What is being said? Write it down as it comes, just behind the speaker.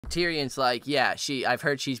Tyrion's like, yeah, I've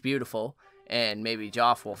heard she's beautiful, and maybe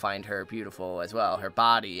Joff will find her beautiful as well, her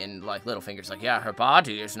body. And like Littlefinger's like, yeah, her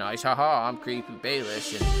body is nice, haha, I'm creepy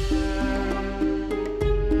Baelish.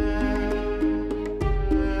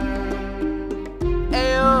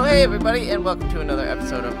 Hey everybody, and welcome to another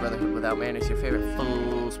episode of Brotherhood Without Manners, your favorite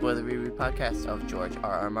full spoiler reread podcast of George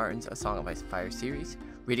R.R. Martin's A Song of Ice and Fire series,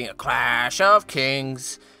 reading A Clash of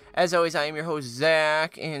Kings. As always, I am your host,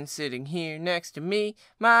 Zach, and sitting here next to me,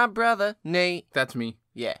 my brother, Nate. That's me.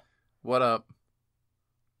 Yeah. What up?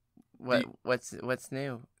 What's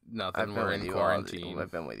new? Nothing. We're in quarantine.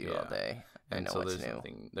 I've been with you all day. I know so what's new.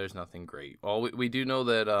 There's nothing great. Well, we do know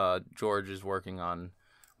that George is working on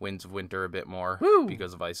Winds of Winter a bit more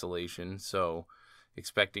because of isolation, so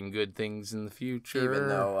expecting good things in the future. Even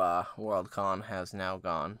though Worldcon has now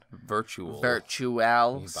gone virtual,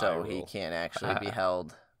 so he can't actually be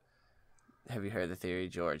held. Have you heard the theory,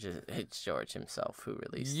 George? It's George himself who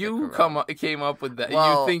released came up with that.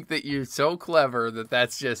 Well, you think that you're so clever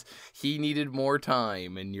that's just he needed more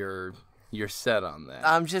time, and you're set on that.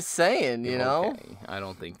 I'm just saying, you know. I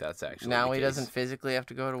don't think that's actually now the he case. doesn't physically have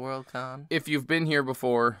to go to Worldcon. If you've been here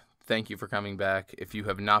before, thank you for coming back. If you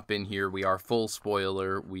have not been here, we are full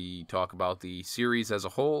spoiler. We talk about the series as a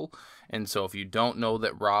whole. And so if you don't know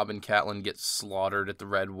that Robb and Catelyn get slaughtered at the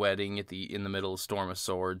Red Wedding in the middle of Storm of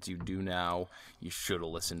Swords, you do now. You should have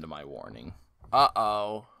listened to my warning.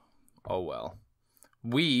 Uh-oh. Oh, well.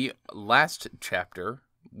 Last chapter,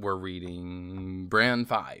 we're reading Bran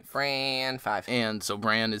 5. Bran 5. And so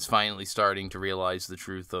Bran is finally starting to realize the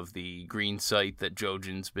truth of the green sight that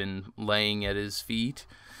Jojen's been laying at his feet.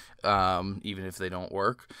 Even if they don't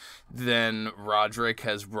work. Then Roderick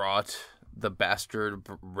has brought the bastard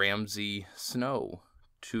Ramsay Snow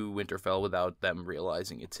to Winterfell without them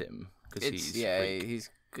realizing it's him. He's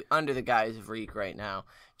under the guise of Reek right now.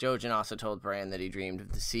 Jojen also told Bran that he dreamed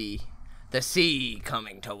of the sea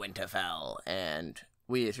coming to Winterfell, and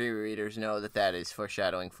we as rereaders know that is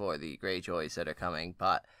foreshadowing for the Greyjoys that are coming,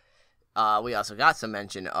 but we also got some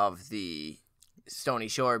mention of the Stony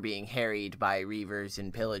Shore being harried by reavers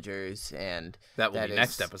and pillagers, and that will be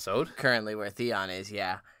next episode. Currently where Theon is,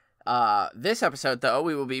 yeah. This episode, though,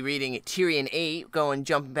 we will be reading Tyrion 8,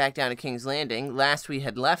 jumping back down to King's Landing. Last we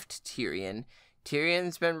had left Tyrion.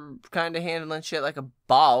 Tyrion's been kind of handling shit like a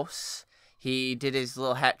boss. He did his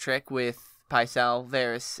little hat trick with Pycelle,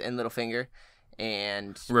 Varys, and Littlefinger,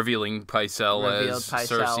 and revealed Pycelle as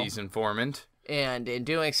Cersei's informant. And in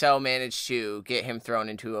doing so, managed to get him threw him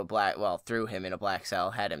in a black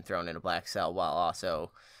cell, had him thrown in a black cell while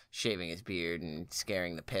also shaving his beard and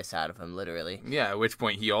scaring the piss out of him, literally. Yeah, at which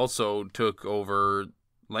point he also took over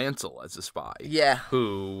Lancel as a spy. Yeah.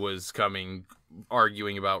 Who was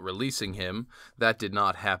arguing about releasing him. That did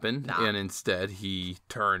not happen, and instead he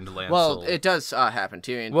turned Lancel. Well, it does happen,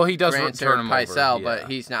 Tyrion. Well, he does turn him Pycelle, over, but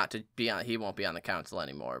he's not to be on. He won't be on the council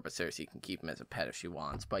anymore. But Cersei can keep him as a pet if she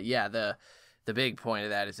wants. But yeah, the big point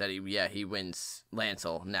of that is that he wins.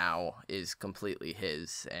 Lancel now is completely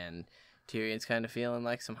his, and Tyrion's kind of feeling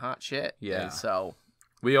like some hot shit. Yeah. And so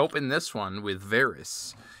we open this one with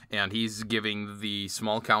Varys, and he's giving the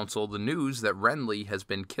small council the news that Renly has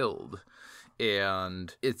been killed.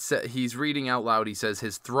 And he's reading out loud. He says,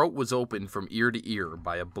 his throat was opened from ear to ear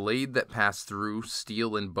by a blade that passed through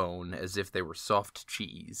steel and bone as if they were soft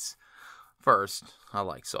cheese. First, I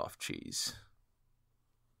like soft cheese.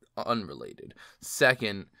 Unrelated.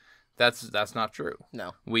 Second, that's not true.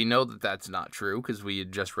 No. We know that that's not true because we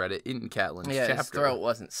had just read it in Catelyn's chapter. His throat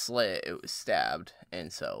wasn't slit, it was stabbed,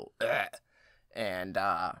 and so and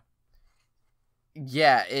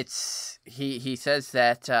it's he says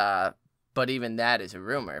that but even that is a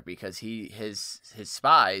rumor because his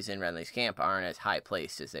spies in Renly's camp aren't as high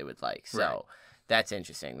placed as they would like. So That's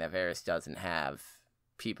interesting that Varys doesn't have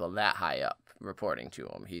people that high up reporting to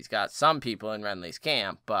him. He's got some people in Renly's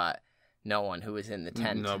camp, but no one who was in the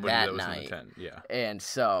tent that night. In the tent, yeah. And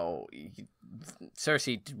so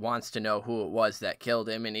Cersei wants to know who it was that killed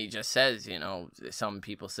him, and he just says, some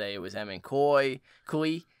people say it was Emmon Coy.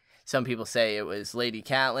 Some people say it was Lady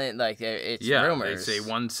Catelyn. Like, it's rumors.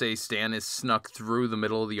 One say Stannis snuck through the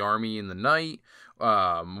middle of the army in the night.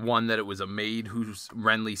 One that it was a maid who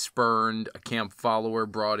Renly spurned, a camp follower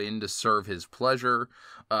brought in to serve his pleasure.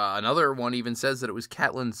 Another one even says that it was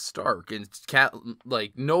Catelyn Stark, and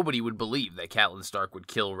nobody would believe that Catelyn Stark would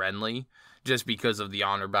kill Renly just because of the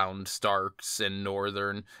honor-bound Starks and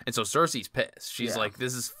Northern. And so Cersei's pissed. She's like,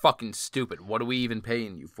 this is fucking stupid. What are we even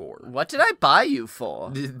paying you for? What did I buy you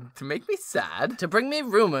for? To make me sad. To bring me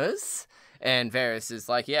rumors. And Varys is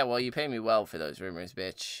like, yeah, well, you pay me well for those rumors,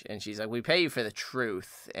 bitch. And she's like, we pay you for the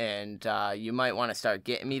truth, and you might want to start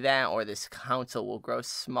getting me that, or this council will grow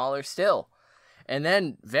smaller still. And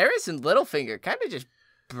then Varys and Littlefinger kind of just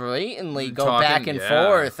blatantly go back and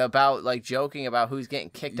forth about, like, joking about who's getting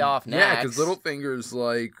kicked off next. Yeah, because Littlefinger's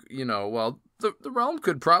like, you know, well, the realm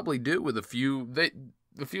could probably do with a few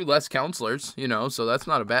less counselors, you know, so that's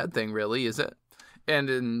not a bad thing, really, is it? And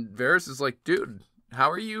then Varys is like, dude, how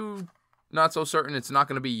are you not so certain it's not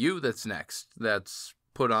going to be you that's next, that's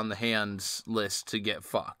put on the hands list to get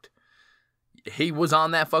fucked? He was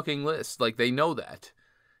on that fucking list. Like, they know that.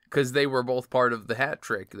 Because they were both part of the hat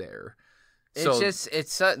trick there. So, this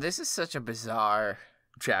is such a bizarre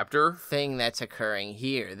chapter thing that's occurring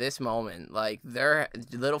here, this moment. Like,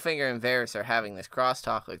 Littlefinger and Varys are having this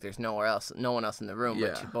crosstalk like there's no one else in the room,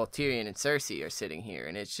 but both Tyrion and Cersei are sitting here,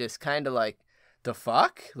 and it's just kind of like, the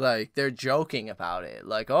fuck? Like, they're joking about it.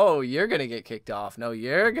 Like, oh, you're going to get kicked off. No,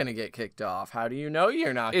 you're going to get kicked off. How do you know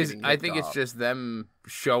you're not getting kicked off? I think it's just them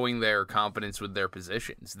showing their confidence with their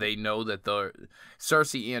positions. They know that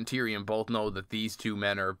Cersei and Tyrion both know that these two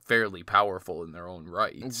men are fairly powerful in their own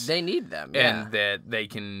rights. They need them, yeah. And that they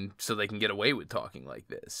can get away with talking like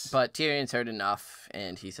this. But Tyrion's heard enough,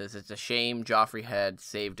 and he says it's a shame Joffrey had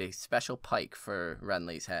saved a special pike for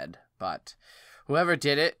Renly's head, but whoever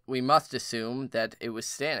did it, we must assume that it was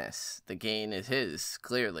Stannis. The gain is his,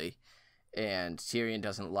 clearly. And Tyrion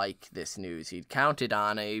doesn't like this news. He'd counted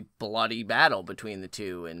on a bloody battle between the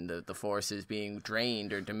two, and the forces being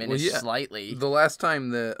drained or diminished slightly. The last time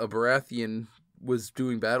that a Baratheon was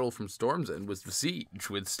doing battle from Storm's End was the siege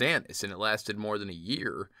with Stannis, and it lasted more than a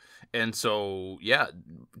year. And so, yeah,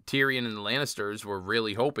 Tyrion and the Lannisters were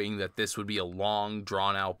really hoping that this would be a long,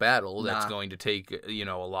 drawn-out battle that's going to take, you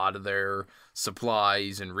know, a lot of their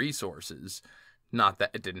supplies and resources. Not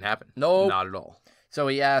that it didn't happen. No. Not at all. So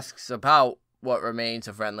he asks about what remains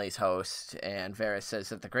of Renly's host, and Varys says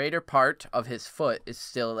that the greater part of his foot is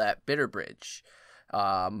still at Bitterbridge.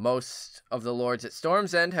 Most of the lords at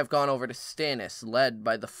Storm's End have gone over to Stannis, led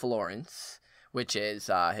by the Florence, which is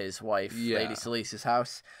his wife, Lady Selyse's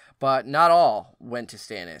house. But not all went to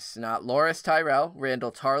Stannis. Not Loras Tyrell,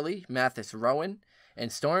 Randall Tarley, Mathis Rowan,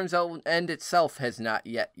 and Storm's End itself has not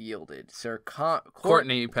yet yielded. Sir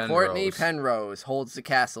Courtney Penrose holds the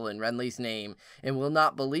castle in Renly's name and will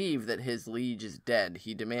not believe that his liege is dead.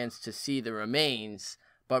 He demands to see the remains,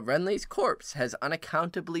 but Renly's corpse has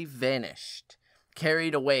unaccountably vanished,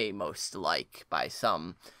 carried away most like by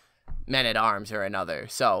some men-at-arms or another.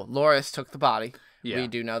 So Loras took the body. Yeah. We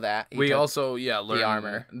do know that. We also learned the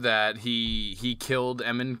armor. That he killed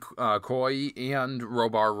Emmon Coy and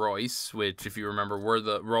Robar Royce, which, if you remember,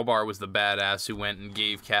 Robar was the badass who went and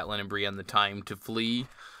gave Catelyn and Brienne the time to flee,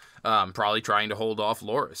 probably trying to hold off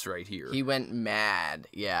Loras right here. He went mad,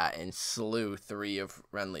 and slew 3 of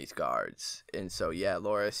Renly's guards. And so,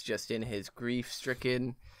 Loras, just in his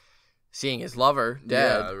grief-stricken, seeing his lover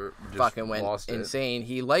dead, fucking went insane.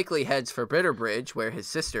 He likely heads for Bitterbridge, where his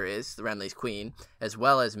sister is, the Renly's queen, as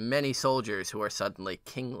well as many soldiers who are suddenly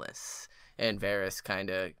kingless. And Varys, kind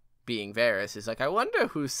of being Varys, is like, I wonder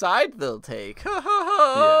whose side they'll take.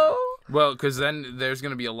 Yeah. Well, because then there's going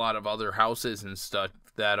to be a lot of other houses and stuff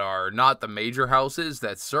that are not the major houses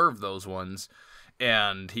that serve those ones.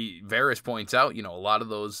 And Varys points out, a lot of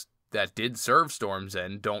those that did serve Storm's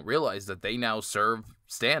End don't realize that they now serve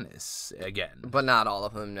Stannis again. But not all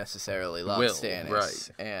of them necessarily love Stannis. Right.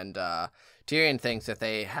 And Tyrion thinks that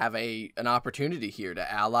they have an opportunity here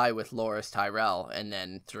to ally with Loras Tyrell, and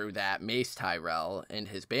then through that, Mace Tyrell and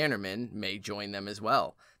his bannermen may join them as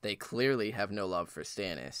well. They clearly have no love for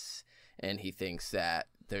Stannis, and he thinks that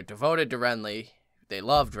they're devoted to Renly. They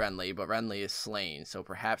loved Renly, but Renly is slain, so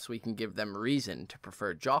perhaps we can give them reason to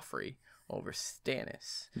prefer Joffrey over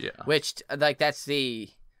Stannis. Yeah. Which, that's the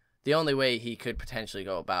only way he could potentially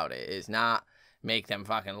go about it, is not make them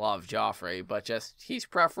fucking love Joffrey, but just, he's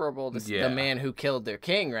preferable to the man who killed their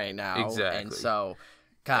king right now. Exactly. And so,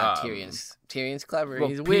 God, Tyrion's clever. Well,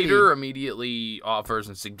 he's witty. Peter immediately offers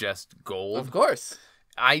and suggests gold. Of course.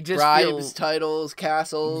 I just bribes, titles,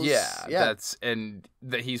 castles. Yeah.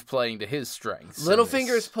 That he's playing to his strengths.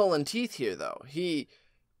 Littlefinger's pulling teeth here, though.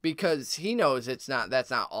 Because he knows that's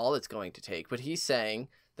not all it's going to take, but he's saying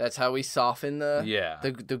that's how we soften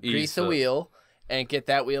the grease the wheel and get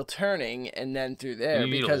that wheel turning, and then through there,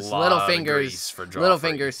 because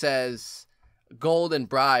Littlefinger says gold and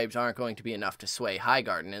bribes aren't going to be enough to sway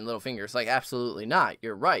Highgarden, and Littlefinger's like, absolutely not,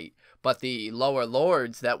 you're right, but the lower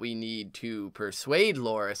lords that we need to persuade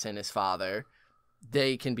Loras and his father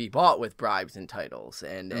they can be bought with bribes and titles,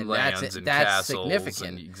 and lands and that's castles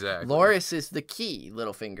significant. Exactly. Loras is the key,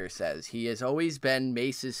 Littlefinger says. He has always been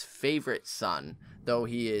Mace's favorite son, though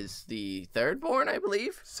he is the third born, I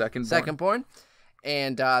believe. Second born.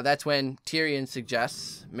 And that's when Tyrion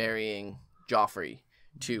suggests marrying Joffrey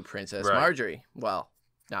to Princess Margaery. Well,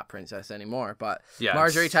 not princess anymore, but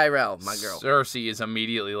Margaery Tyrell, my girl. Cersei is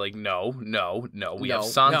immediately like, no, we have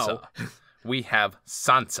Sansa. No. We have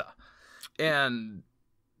Sansa. And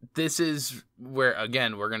this is where,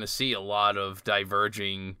 again, we're going to see a lot of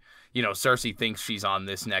diverging. Cersei thinks she's on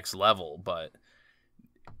this next level, but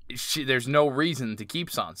there's no reason to keep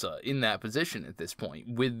Sansa in that position at this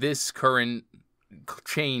point. With this current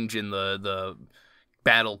change in the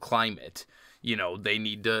battle climate, they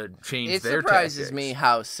need to change their tactics. It surprises me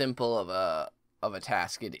how simple of a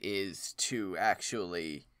task it is to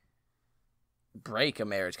actually break a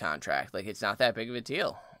marriage contract. Like, it's not that big of a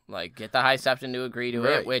deal. Like, get the High Septon to agree to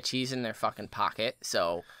it, which he's in their fucking pocket,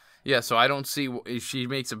 so... Yeah, so I don't see... She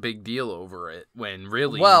makes a big deal over it, when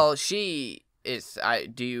really... Well, she is...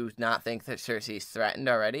 do you not think that Cersei's threatened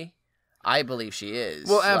already? I believe she is.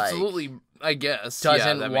 Well, absolutely, I guess.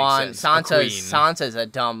 Doesn't want... Sansa's a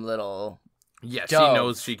dumb little... Yeah, she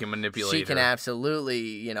knows she can manipulate She can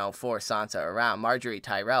absolutely, force Sansa around. Margaery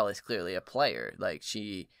Tyrell is clearly a player. Like,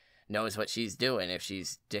 she... knows what she's doing if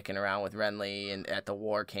she's dicking around with Renly and at the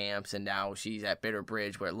war camps, and now she's at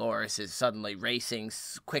Bitterbridge where Loras is suddenly racing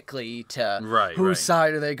quickly to whose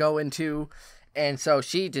side are they going to, and so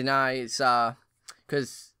she denies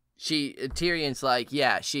because Tyrion's like,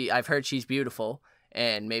 I've heard she's beautiful,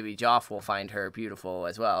 and maybe Joff will find her beautiful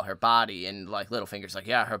as well, her body, and like Littlefinger's like,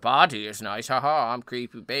 her body is nice, haha, I'm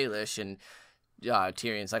creepy Baelish, and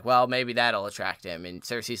Tyrion's like, well, maybe that'll attract him. And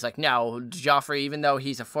Cersei's like, no, Joffrey, even though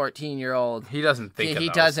he's a 14-year-old... He doesn't think He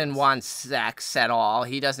doesn't want sex at all.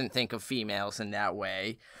 He doesn't think of females in that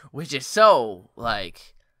way. Which is so,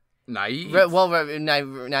 like... Naive.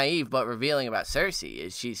 Naive, but revealing about Cersei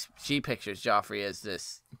is she pictures Joffrey as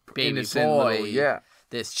this baby innocent boy. Little,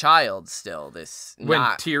 this child still.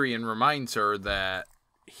 Tyrion reminds her that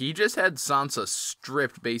he just had Sansa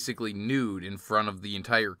stripped, basically nude, in front of the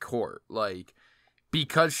entire court. Like...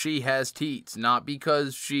 because she has teats, not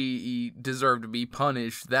because she deserved to be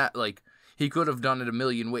punished. That, like, he could have done it a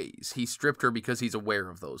million ways. He stripped her because he's aware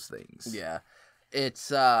of those things. Yeah. It's,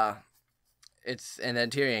 and then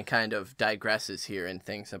Tyrion kind of digresses here and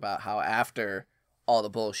thinks about how after all the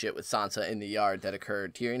bullshit with Sansa in the yard that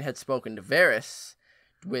occurred, Tyrion had spoken to Varys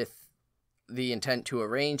with the intent to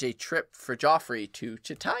arrange a trip for Joffrey to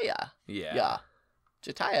Chitaya.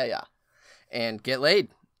 Chitaya, and get laid.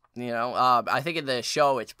 I think in the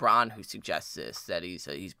show it's Bronn who suggests this, that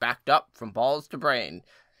he's backed up from balls to brain.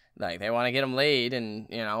 Like, they want to get him laid and,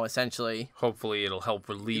 essentially... Hopefully it'll help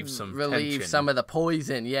relieve some tension. Some of the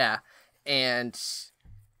poison, yeah. And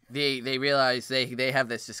they realize they have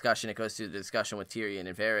this discussion. It goes through the discussion with Tyrion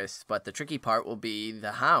and Varys, but the tricky part will be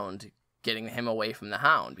the Hound, getting him away from the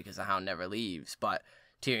Hound, because the Hound never leaves. But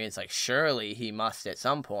Tyrion's like, surely he must at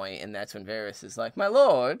some point, and that's when Varys is like, my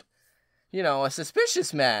lord... a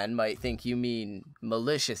suspicious man might think you mean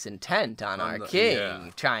malicious intent on our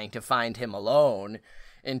king, trying to find him alone.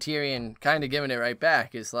 And Tyrion, kind of giving it right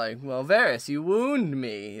back, is like, well, Varys, you wound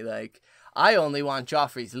me. Like, I only want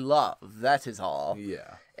Joffrey's love. That is all.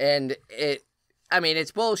 Yeah. And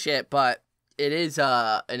it's bullshit, but it is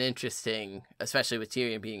an interesting, especially with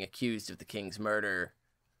Tyrion being accused of the king's murder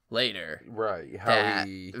later. Right.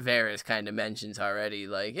 Varys kind of mentions already,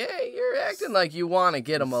 like, hey, you're acting like you want to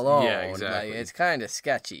get him alone. Yeah, exactly. Like, it's kind of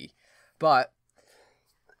sketchy. But...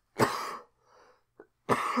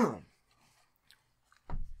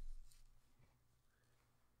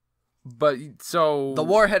 so... The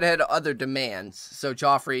war had other demands, so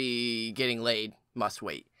Joffrey getting laid must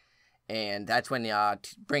wait. And that's when,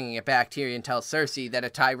 bringing it back, Tyrion tells Cersei that a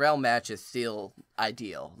Tyrell match is still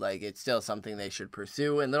ideal. Like, it's still something they should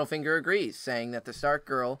pursue. And Littlefinger agrees, saying that the Stark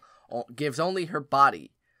girl gives only her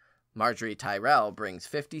body. Margaery Tyrell brings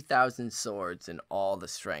 50,000 swords and all the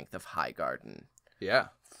strength of Highgarden. Yeah.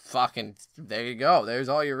 Fucking, there you go. There's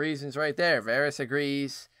all your reasons right there. Varys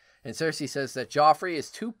agrees. And Cersei says that Joffrey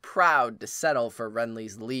is too proud to settle for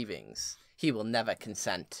Renly's leavings. He will never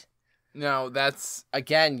consent. No, that's...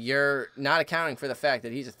 Again, you're not accounting for the fact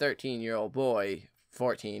that he's a 13-year-old boy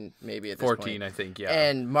 14 maybe at this 14, point. I think, yeah.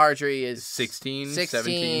 And Margaery is 16, 16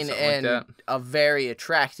 17, something and like that. a very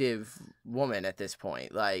attractive woman at this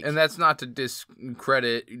point. Like, and that's not to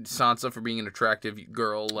discredit Sansa for being an attractive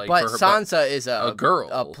girl. Like, but for her, Sansa is a girl.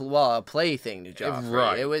 a plaything to Joffrey.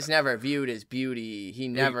 Right. It was never viewed as beauty. He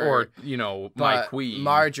never... Or, you know, my queen.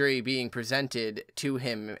 Margaery being presented to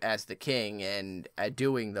him as the king and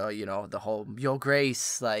doing the, you know, the whole, your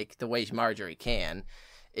grace, like, the way Margaery can,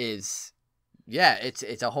 is... Yeah,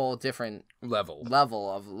 it's a whole different level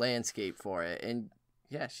of landscape for it. And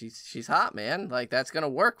yeah, she's hot, man. Like, that's going to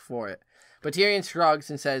work for it. But Tyrion shrugs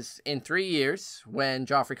and says, in 3 years, when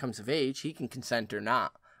Joffrey comes of age, he can consent or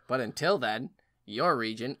not. But until then, you're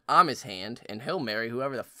regent, I'm his hand, and he'll marry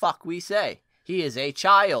whoever the fuck we say. He is a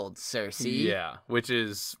child, Cersei. Yeah, which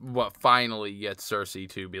is what finally gets Cersei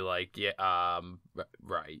to be like, yeah,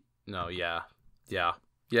 right. No, yeah,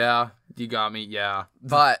 you got me, yeah.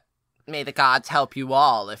 But... may the gods help you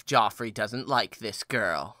all if Joffrey doesn't like this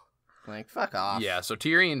girl. Like, fuck off. Yeah, so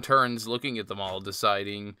Tyrion turns, looking at them all,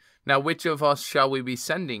 deciding, now which of us shall we be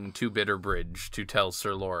sending to Bitterbridge to tell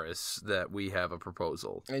Sir Loras that we have a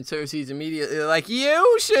proposal? And Cersei's immediately like,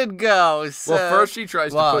 you should go, sir. Well, first she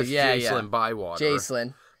tries to push Jacelyn by water.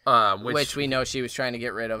 Jacelyn. Which we know she was trying to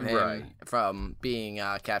get rid of him from being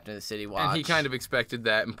captain of the City Watch. And he kind of expected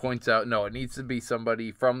that and points out, no, it needs to be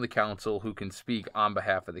somebody from the council who can speak on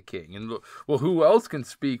behalf of the king. And, well, who else can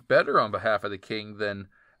speak better on behalf of the king than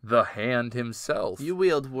the Hand himself? You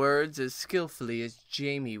wield words as skillfully as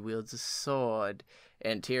Jaime wields a sword.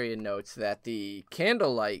 And Tyrion notes that the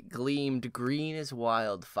candlelight gleamed green as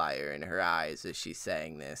wildfire in her eyes as she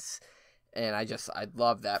sang this. And I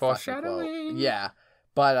love that foreshadowing. Yeah.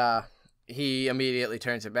 But he immediately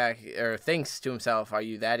turns it back, or thinks to himself, are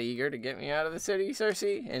you that eager to get me out of the city,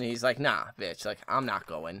 Cersei? And he's like, nah, bitch, like, I'm not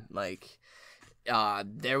going. Like,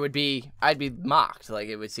 I'd be mocked. Like,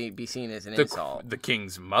 it would be seen as an insult. The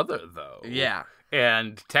king's mother, though. Yeah.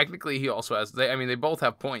 And technically he also has, they both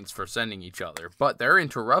have points for sending each other, but they're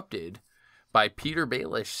interrupted by Peter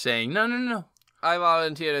Baelish saying, no. I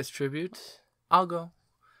volunteer as tribute. I'll go.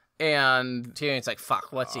 And Tyrion's like,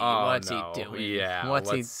 fuck, what's he doing? Yeah,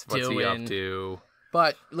 what's he up to?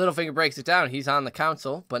 But Littlefinger breaks it down. He's on the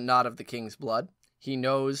council, but not of the king's blood. He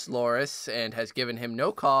knows Loras and has given him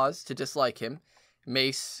no cause to dislike him.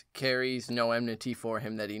 Mace carries no enmity for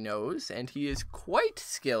him that he knows, and he is quite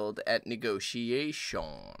skilled at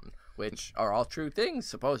negotiation, which are all true things,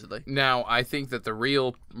 supposedly. Now, I think that the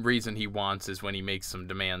real reason he wants is when he makes some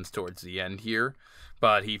demands towards the end here.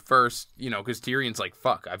 But he first, because Tyrion's like,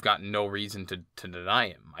 fuck, I've got no reason to deny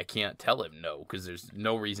him. I can't tell him no, because there's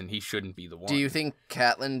no reason he shouldn't be the one. Do you think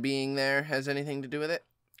Catelyn being there has anything to do with it?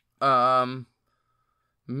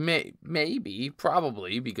 Maybe,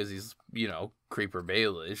 probably, because he's, Creeper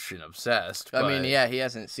Baelish and obsessed. I mean, yeah, he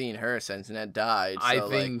hasn't seen her since Ned died. So, I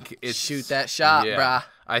think it's... shoot that shot, brah.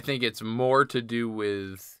 I think it's more to do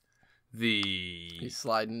with... He's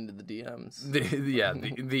sliding into the DMs.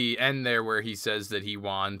 The end there where he says that he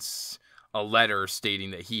wants a letter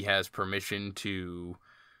stating that he has permission to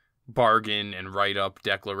bargain and write up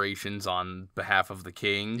declarations on behalf of the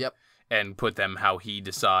king. Yep. And put them how he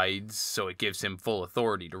decides, so it gives him full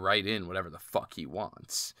authority to write in whatever the fuck he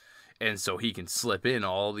wants. And so he can slip in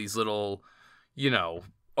all these little,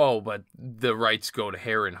 but the rights go to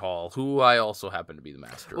Harrenhal, who I also happen to be the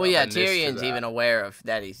master of. Well, yeah, Tyrion's even aware of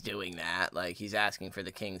that he's doing that. Like, he's asking for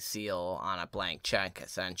the king's seal on a blank check,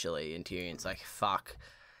 essentially. And Tyrion's like, fuck.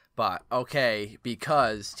 But, okay,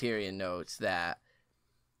 because Tyrion notes that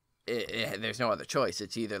there's no other choice.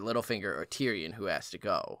 It's either Littlefinger or Tyrion who has to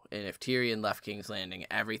go. And if Tyrion left King's Landing,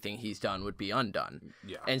 everything he's done would be undone.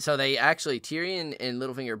 Yeah. And so Tyrion and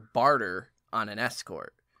Littlefinger barter on an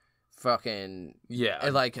escort. Fucking... Yeah.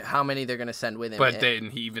 Like, how many they're going to send with him. But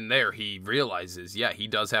then even there, he realizes, he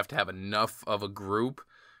does have to have enough of a group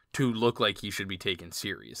to look like he should be taken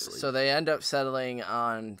seriously. So they end up settling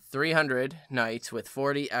on 300 knights with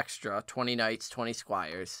 40 extra, 20 knights, 20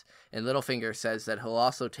 squires. And Littlefinger says that he'll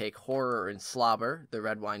also take Horror and Slobber, the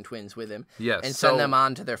Redwine twins, with him. Yes. And send them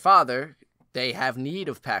on to their father. They have need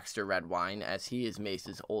of Paxter Redwine, as he is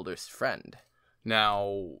Mace's oldest friend.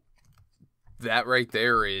 Now, that right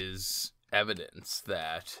there is evidence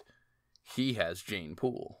that he has Jane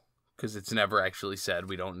Poole. Because it's never actually said,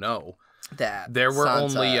 we don't know. That there were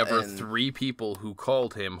Sansa only ever 3 people who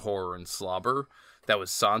called him Horror and Slobber. That was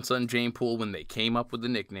Sansa and Jane Poole when they came up with the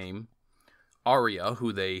nickname, Arya,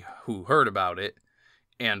 who heard about it,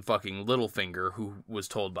 and fucking Littlefinger, who was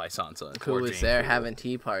told by Sansa. Who was there having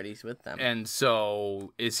tea parties with them. And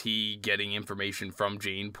so, is he getting information from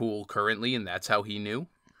Jane Poole currently, and that's how he knew?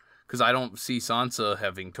 because I don't see Sansa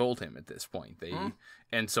having told him at this point.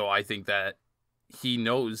 And so I think that he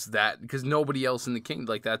knows that because nobody else in the kingdom,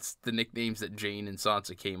 like that's the nicknames that Jane and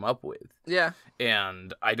Sansa came up with. Yeah.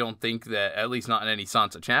 And I don't think that, at least not in any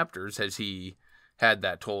Sansa chapters, has he had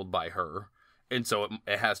that told by her. And so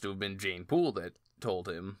it has to have been Jane Poole that told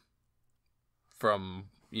him from,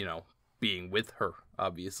 being with her,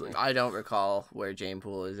 obviously. I don't recall where Jane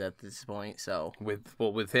Poole is at this point, so...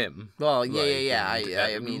 With him. Well, yeah.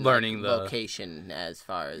 I mean, learning the location as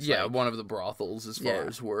far as... Yeah, one of the brothels as far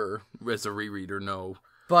as we're, as a rereader, know.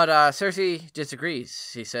 But Cersei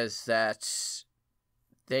disagrees. She says that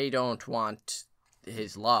they don't want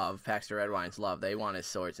his love, Paxter Redwine's love. They want his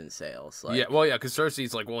swords and sails. Because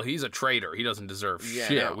Cersei's like, well, he's a traitor. He doesn't deserve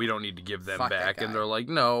shit. No. We don't need to give them back. And they're like,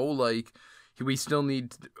 no, we still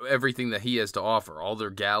need everything that he has to offer. All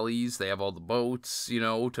their galleys, they have all the boats,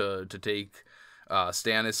 to take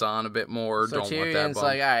Stannis on a bit more. So don't Tyrion's want that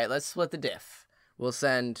like, all right, let's split the diff. We'll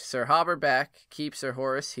send Sir Hobber back, keep Sir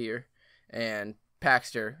Horace here, and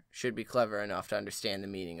Paxter should be clever enough to understand the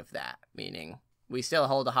meaning of that. Meaning, we still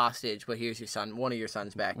hold a hostage, but here's your son, one of your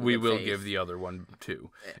sons back. We will give the other one too.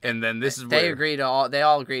 And then this is they where... They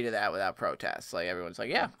all agree to that without protest. Like, everyone's like,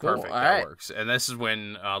 yeah, cool, perfect, all that right. works. And this is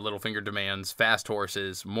when Littlefinger demands fast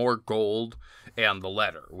horses, more gold, and the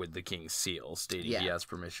letter with the king's seal, stating he has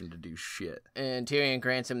permission to do shit. And Tyrion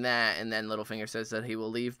grants him that, and then Littlefinger says that he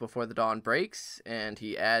will leave before the dawn breaks, and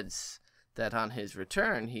he adds that on his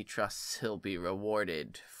return, he trusts he'll be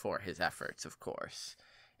rewarded for his efforts, of course.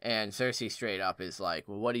 And Cersei straight up is like,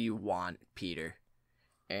 well, what do you want, Peter?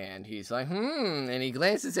 And he's like, and he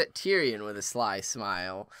glances at Tyrion with a sly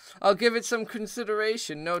smile. I'll give it some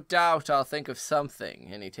consideration. No doubt I'll think of something.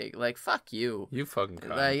 And he fuck you. You fucking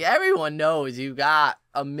cunt. Like, everyone knows you got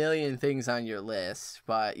a million things on your list.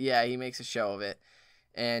 But yeah, he makes a show of it.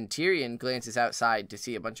 And Tyrion glances outside to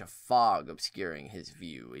see a bunch of fog obscuring his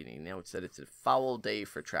view, and he notes that it's a foul day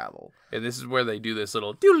for travel. And this is where they do this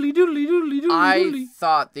little doodly doodly doodly doodly. I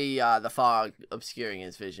thought the fog obscuring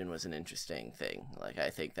his vision was an interesting thing. Like, I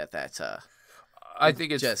think that's I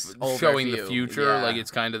think it's just showing overview. the future. Yeah. Like,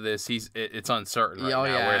 it's kind of this. It's uncertain right now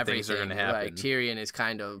where things are going to happen. Like, Tyrion is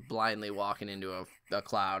kind of blindly walking into a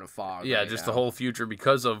cloud of fog. Yeah, right just now. the whole future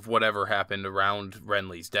because of whatever happened around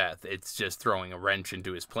Renly's death. It's just throwing a wrench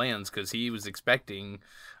into his plans because he was expecting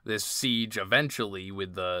this siege eventually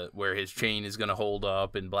with where his chain is going to hold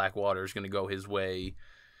up and Blackwater is going to go his way,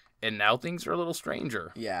 and now things are a little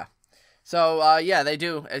stranger. Yeah. So, they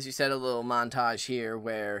do, as you said, a little montage here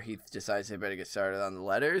where he decides they better get started on the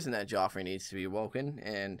letters and that Joffrey needs to be woken.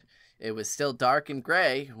 And it was still dark and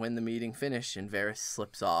gray when the meeting finished and Varys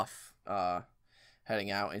slips off,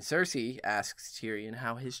 heading out. And Cersei asks Tyrion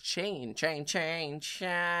how his chain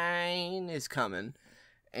is coming.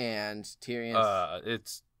 And Tyrion...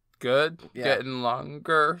 it's good. Yeah. Getting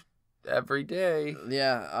longer every day.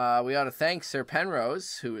 Yeah, we ought to thank Sir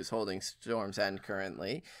Penrose, who is holding Storm's End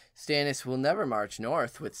currently. Stannis will never march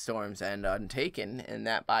north with Storm's End untaken, and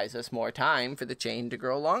that buys us more time for the chain to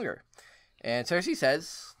grow longer. And Cersei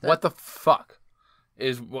says... What the fuck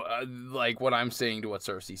is what I'm saying to what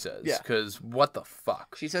Cersei says. Yeah. Because what the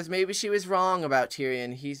fuck? She says maybe she was wrong about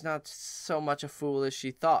Tyrion. He's not so much a fool as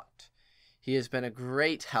she thought. He has been a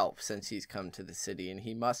great help since he's come to the city, and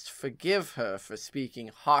he must forgive her for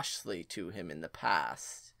speaking harshly to him in the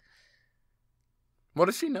past. What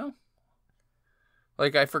does she know?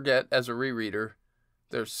 Like, I forget, as a rereader,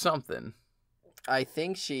 there's something. I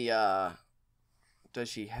think she, does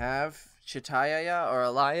she have Chitayaya or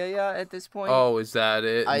Alayaya at this point? Oh, is that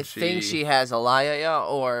it? I think she has Alayaya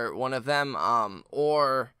or one of them,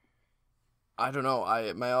 or, I don't know,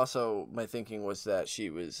 my thinking was that she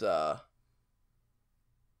was,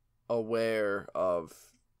 aware of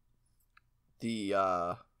the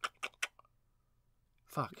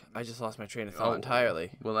fuck, I just lost my train of thought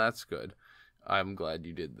entirely. Well, that's good. I'm glad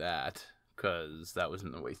you did that, because that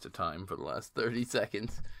wasn't a waste of time for the last 30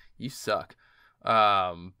 seconds. You suck.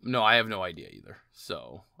 No, I have no idea either,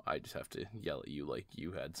 so I just have to yell at you like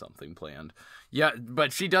you had something planned. Yeah,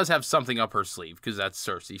 but she does have something up her sleeve, because that's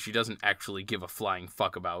Cersei. She doesn't actually give a flying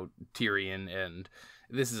fuck about Tyrion, and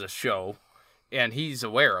this is a show. And he's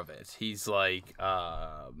aware of it. He's like,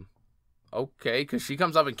 okay, because she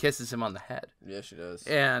comes up and kisses him on the head. Yeah, she does.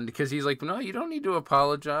 And because he's like, no, you don't need to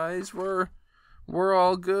apologize. We're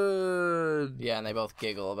all good. Yeah, and they both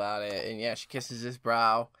giggle about it. And yeah, she kisses his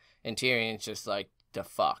brow. And Tyrion's just like, the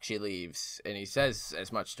fuck? She leaves. And he says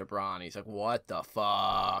as much to Bronn. He's like, what the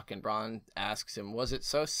fuck? And Bronn asks him, was it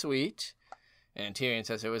so sweet? And Tyrion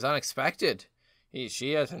says, it was unexpected.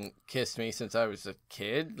 She hasn't kissed me since I was a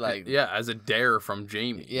kid. Like, yeah, as a dare from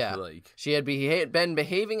Jaime. Yeah. Like, she had been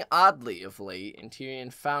behaving oddly of late, and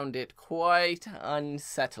Tyrion found it quite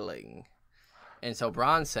unsettling. And so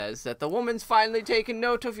Bronn says that the woman's finally taken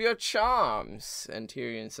note of your charms. And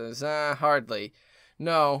Tyrion says, hardly.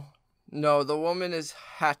 No, the woman is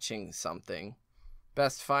hatching something.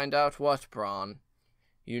 Best find out what, Bronn.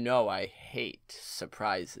 You know I hate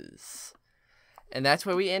surprises. And that's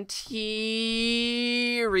where we end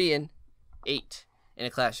Tyrion 8 in A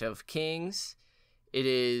Clash of Kings. It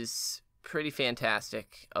is pretty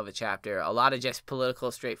fantastic of a chapter. A lot of just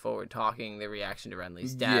political, straightforward talking, the reaction to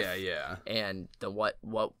Renly's death. Yeah. And the what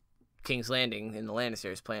King's Landing and the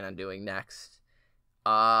Lannisters plan on doing next.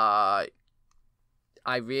 So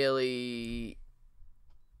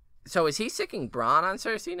is he sicking Bronn on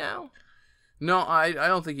Cersei now? No, I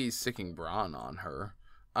don't think he's sicking Bronn on her.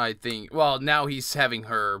 I think, well, now he's having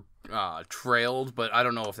her trailed, but I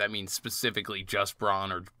don't know if that means specifically just Bronn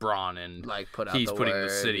or Bronn, and like he's putting the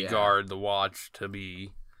city guard, the watch, to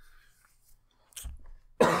be...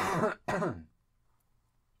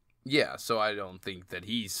 Yeah, so I don't think that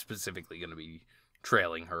he's specifically going to be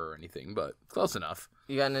trailing her or anything, but close enough.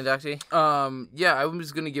 You got an inductee? Yeah, I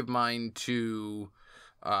was going to give mine to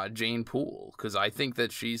Jane Poole, because I think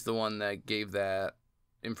that she's the one that gave that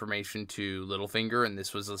information to Littlefinger, and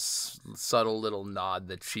this was a subtle little nod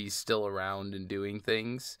that she's still around and doing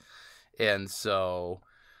things. And so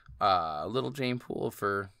little Jane Poole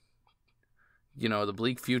for, the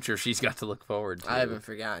bleak future she's got to look forward to. I haven't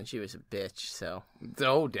forgotten she was a bitch, so.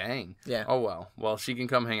 Oh, dang. Yeah. Oh, well, she can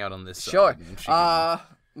come hang out on this side. Sure.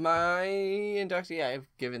 My inductee, I've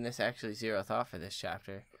given this actually zero thought for this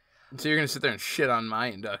chapter. So you're going to sit there and shit on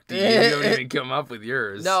my inductee. You don't even come up with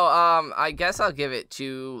yours. No, I guess I'll give it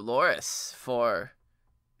to Loras for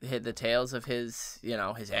the tales of his,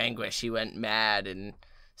 his anguish. He went mad and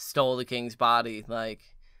stole the king's body. Like,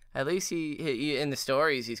 at least he in the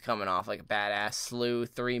stories, he's coming off like a badass, slew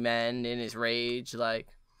 3 men in his rage. Like,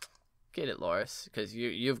 get it, Loras, because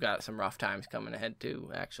you've got some rough times coming ahead too,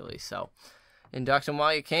 actually. So, induct them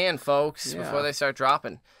while you can, folks, before they start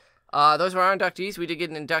dropping. Those were our inductees. We did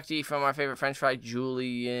get an inductee from our favorite French fry,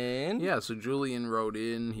 Julian. Yeah, so Julian wrote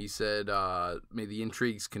in. He said, may the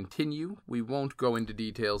intrigues continue. We won't go into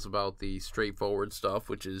details about the straightforward stuff,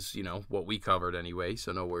 which is, what we covered anyway,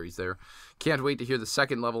 so no worries there. Can't wait to hear the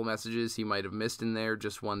second level messages he might have missed in there.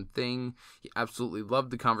 Just one thing. He absolutely loved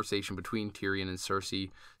the conversation between Tyrion and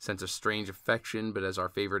Cersei. Sense a strange affection, but as our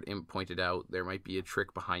favorite imp pointed out, there might be a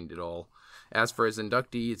trick behind it all. As for his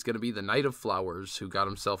inductee, it's going to be the Knight of Flowers, who got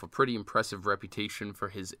himself a pretty impressive reputation for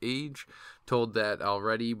his age. Told that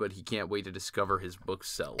already, but he can't wait to discover his book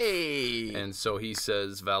self. Hey. And so he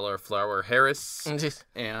says, Valar Flower Harris.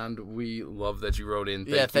 And we love that you wrote in.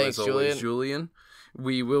 Thanks, as always, Julian.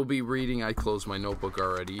 We will be reading, I closed my notebook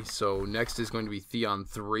already, so next is going to be Theon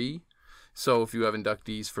 3. So if you have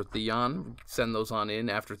inductees for Theon, send those on in.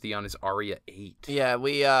 After Theon is Arya 8. Yeah,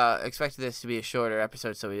 we expected this to be a shorter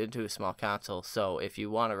episode, so we did do a small council. So if you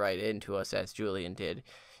want to write in to us, as Julian did,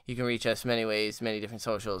 you can reach us many ways, many different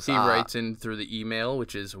socials. He writes in through the email,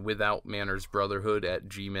 which is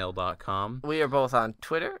withoutmannersbrotherhood@gmail.com. We are both on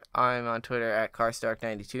Twitter. I'm on Twitter at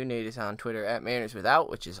Carstark92. Nate is on Twitter at MannersWithout,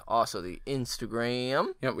 which is also the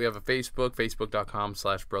Instagram. Yep, we have a Facebook,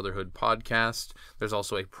 facebook.com/brotherhoodpodcast. There's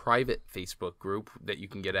also a private Facebook group that you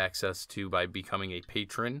can get access to by becoming a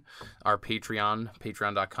patron. Our Patreon,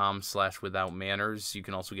 patreon.com/withoutmanners. You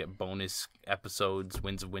can also get bonus episodes,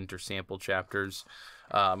 Winds of Winter sample chapters.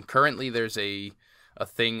 Currently, there's a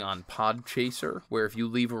thing on Podchaser where if you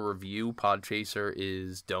leave a review, Podchaser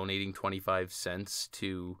is donating 25 cents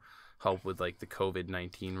to help with like the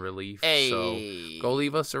COVID-19 relief. Hey. So go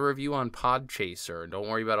leave us a review on Podchaser. Don't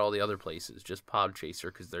worry about all the other places. Just Podchaser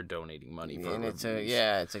because they're donating money for and reviews.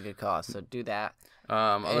 it's a good cause. So do that.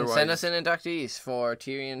 Otherwise, and send us in inductees for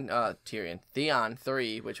Theon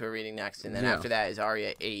 3, which we're reading next, and then after that is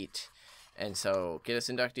Arya 8. And so get us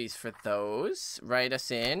inductees for those. Write us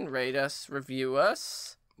in, rate us, review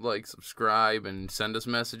us. Like, subscribe, and send us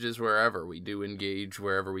messages wherever. We do engage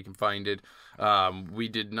wherever we can find it. We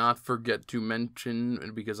did not forget to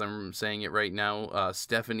mention, because I'm saying it right now,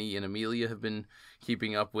 Stephanie and Amelia have been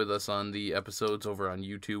keeping up with us on the episodes over on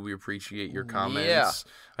YouTube. We appreciate your comments. Yeah.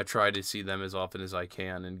 I try to see them as often as I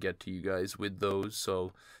can and get to you guys with those.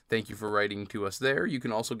 So thank you for writing to us there. You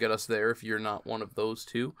can also get us there if you're not one of those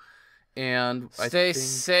two. And stay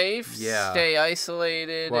safe, stay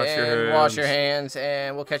isolated, wash your hands,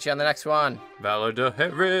 and we'll catch you on the next one. Valar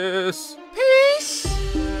Harris. Peace!